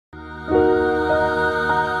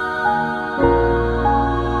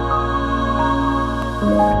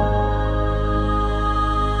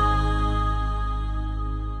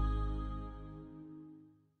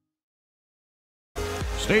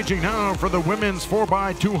Staging now for the women's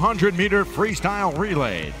 4x200 meter freestyle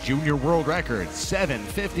relay. Junior world record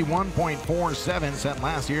 7:51.47 set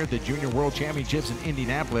last year at the Junior World Championships in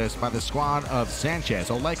Indianapolis by the squad of Sanchez,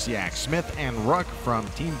 Oleksiak, Smith, and Ruck from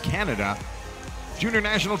Team Canada. Junior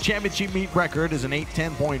National Championship meet record is an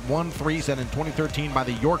 8:10.13 set in 2013 by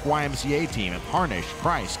the York YMCA team of Harnish,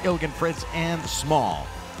 Price, Ilgen, Fritz, and Small.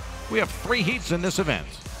 We have 3 heats in this event.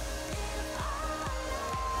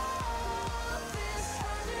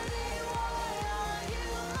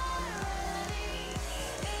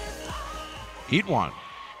 Heat 1.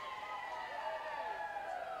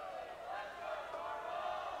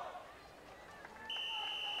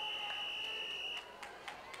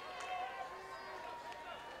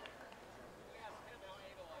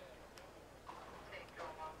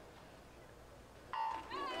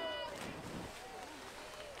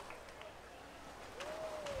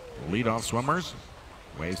 Leadoff swimmers,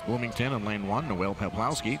 Waves Bloomington in lane 1, Noelle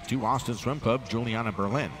Peplowski. 2, Austin Swim Club, Juliana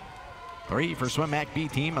Berlin. 3 for Swim Mac B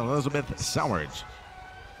team, Elizabeth Sowards.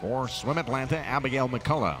 4, Swim Atlanta, Abigail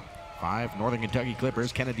McCullough. 5, Northern Kentucky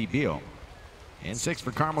Clippers, Kennedy Beal. And 6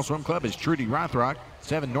 for Carmel Swim Club is Trudy Rothrock.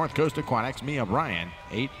 7, North Coast Aquatics, Mia Ryan.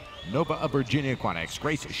 8, Nova of Virginia Aquatics,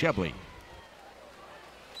 Grace Shebley.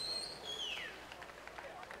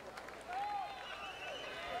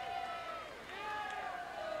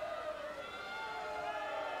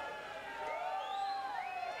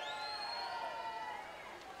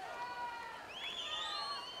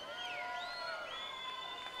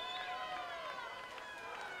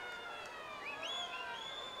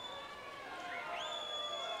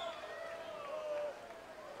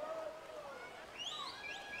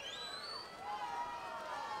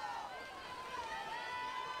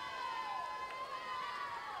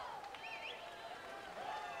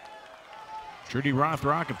 Trudy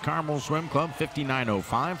Rothrock of Carmel Swim Club,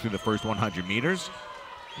 59.05 through the first 100 meters.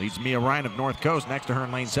 Leads Mia Ryan of North Coast next to her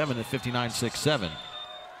in lane 7 at 59.67.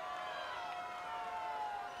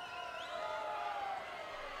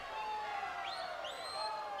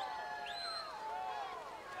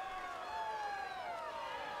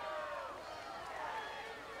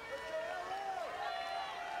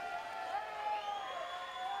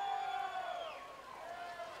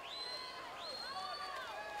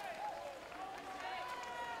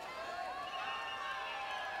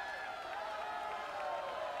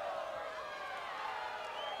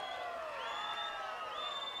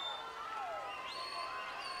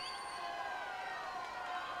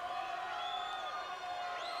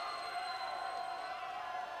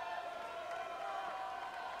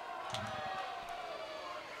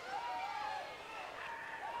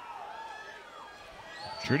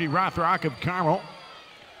 Trudy Rothrock of Carmel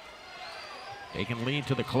taking lead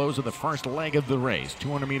to the close of the first leg of the race.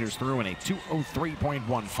 200 meters through in a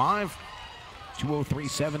 2:03.15.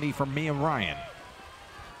 2:03.70 for Mia Ryan.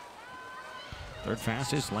 Third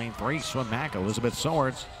fastest, lane 3, Swim Mac, Elizabeth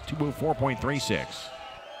Swords, 2:04.36.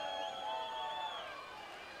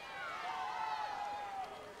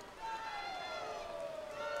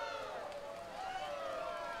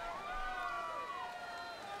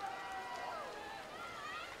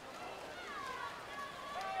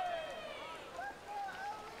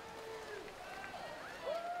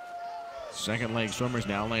 Second leg swimmers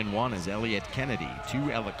now. Lane 1 is Elliott Kennedy.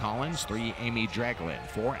 2, Ella Collins. 3, Amy Draglin.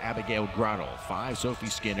 4, Abigail Grottle. 5, Sophie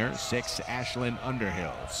Skinner. 6, Ashlyn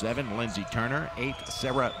Underhill. 7, Lindsay Turner. 8,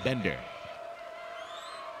 Sarah Bender.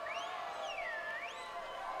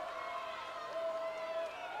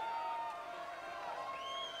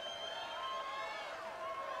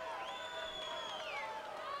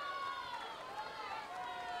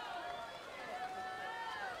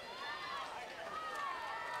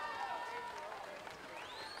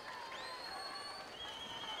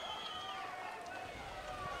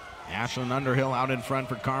 Ashlyn Underhill out in front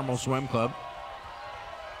for Carmel Swim Club.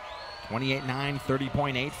 28.9,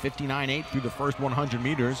 30.8, 59.8 through the first 100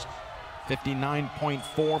 meters.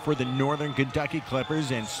 59.4 for the Northern Kentucky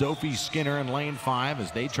Clippers and Sophie Skinner in lane 5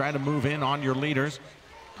 as they try to move in on your leaders.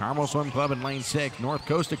 Carmel Swim Club in lane 6. North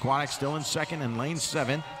Coast Aquatics still in second in lane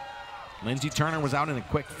 7. Lindsay Turner was out in a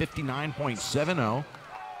quick 59.70.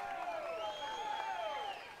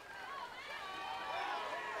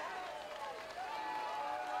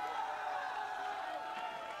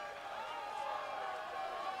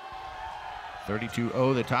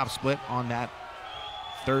 .32.0 the top split on that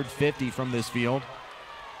third 50 from this field.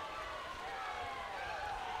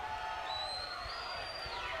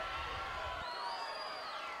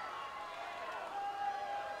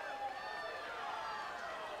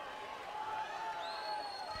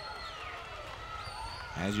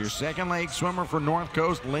 As your second leg swimmer for North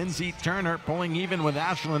Coast, Lindsay Turner pulling even with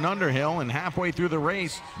Ashlyn Underhill, and halfway through the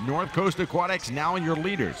race, North Coast Aquatics now your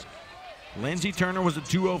leaders. Lindsay Turner was a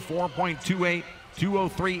 204.28,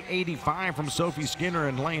 203.85 from Sophie Skinner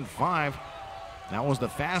in lane 5. That was the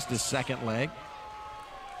fastest second leg.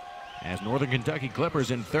 As Northern Kentucky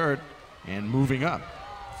Clippers in third and moving up.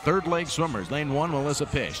 Third leg swimmers, lane 1, Melissa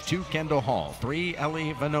Pish, 2, Kendall Hall, 3,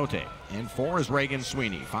 Ellie Vanote, and 4 is Reagan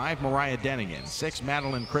Sweeney, 5, Mariah Denigan, 6,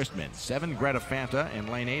 Madeline Christman, 7, Greta Fanta, and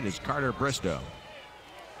lane 8 is Carter Bristow.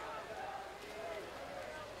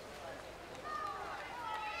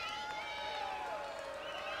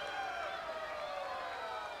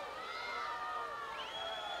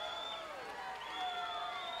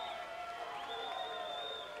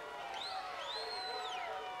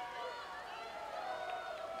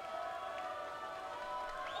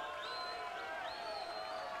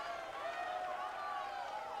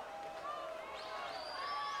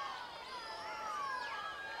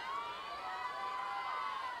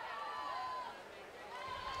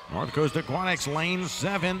 North Coast Aquatics, lane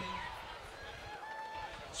 7.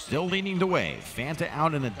 Still leading the way. Fanta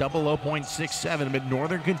out in a 00.67, but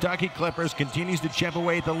Northern Kentucky Clippers continues to chip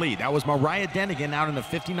away at the lead. That was Mariah Denigan out in a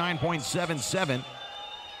 59.77.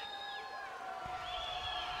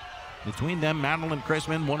 Between them, Madeline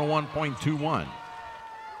Christman, 101.21.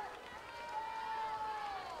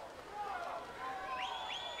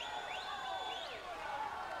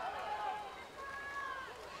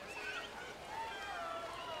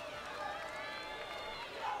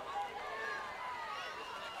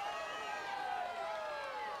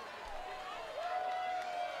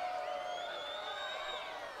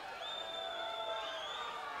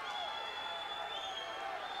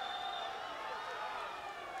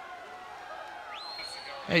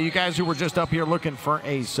 Hey, you guys who were just up here looking for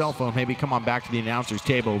a cell phone, maybe come on back to the announcer's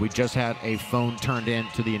table. We just had a phone turned in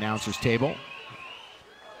to the announcer's table.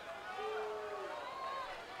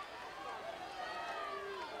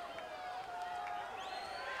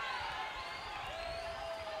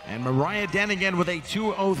 And Mariah Denigan with a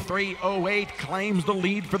 2:03.08 claims the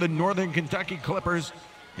lead for the Northern Kentucky Clippers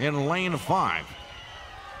in lane 5.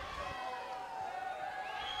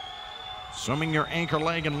 Swimming your anchor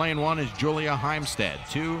leg in lane 1 is Julia Heimstead.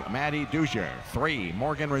 2, Maddie Duscher. 3,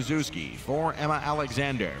 Morgan Rzuski. 4, Emma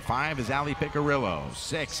Alexander. 5 is Ali Picarillo.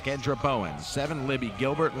 6, Kendra Bowen. 7, Libby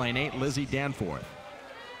Gilbert. Lane 8, Lizzie Danforth.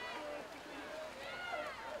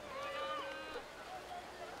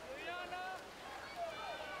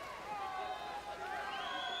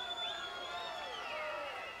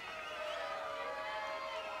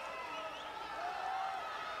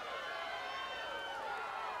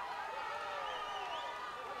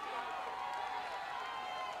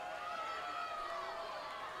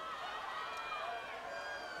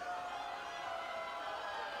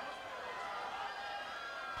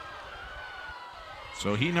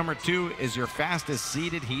 So heat number 2 is your fastest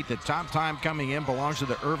seeded heat. The top time coming in belongs to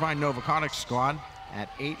the Irvine Novacotics squad at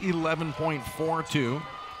 8:11.42.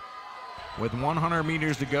 With 100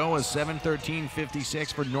 meters to go, is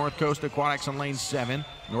 7:13.56 for North Coast Aquatics in lane 7.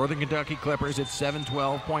 Northern Kentucky Clippers at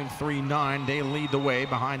 7:12.39. They lead the way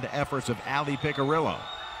behind the efforts of Ali Picarillo.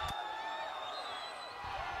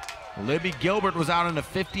 Libby Gilbert was out in a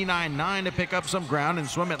 59.9 to pick up some ground, and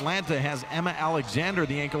Swim Atlanta has Emma Alexander,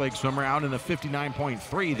 the anchor leg swimmer, out in a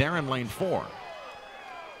 59.3. They're in lane 4.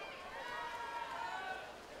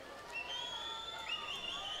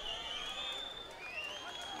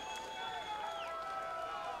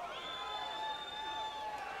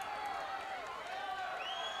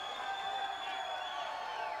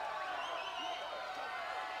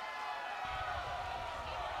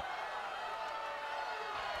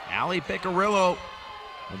 Ali Picarillo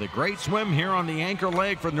with a great swim here on the anchor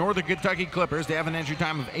leg for Northern Kentucky Clippers. They have an entry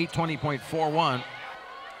time of 8:20.41.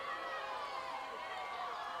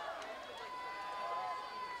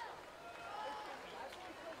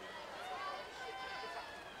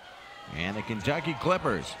 And the Kentucky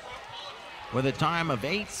Clippers with a time of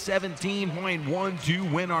 8:17.12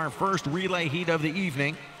 win our first relay heat of the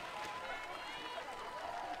evening.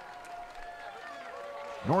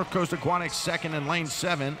 North Coast Aquatics second in lane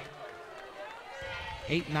 7,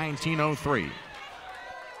 8:19.03.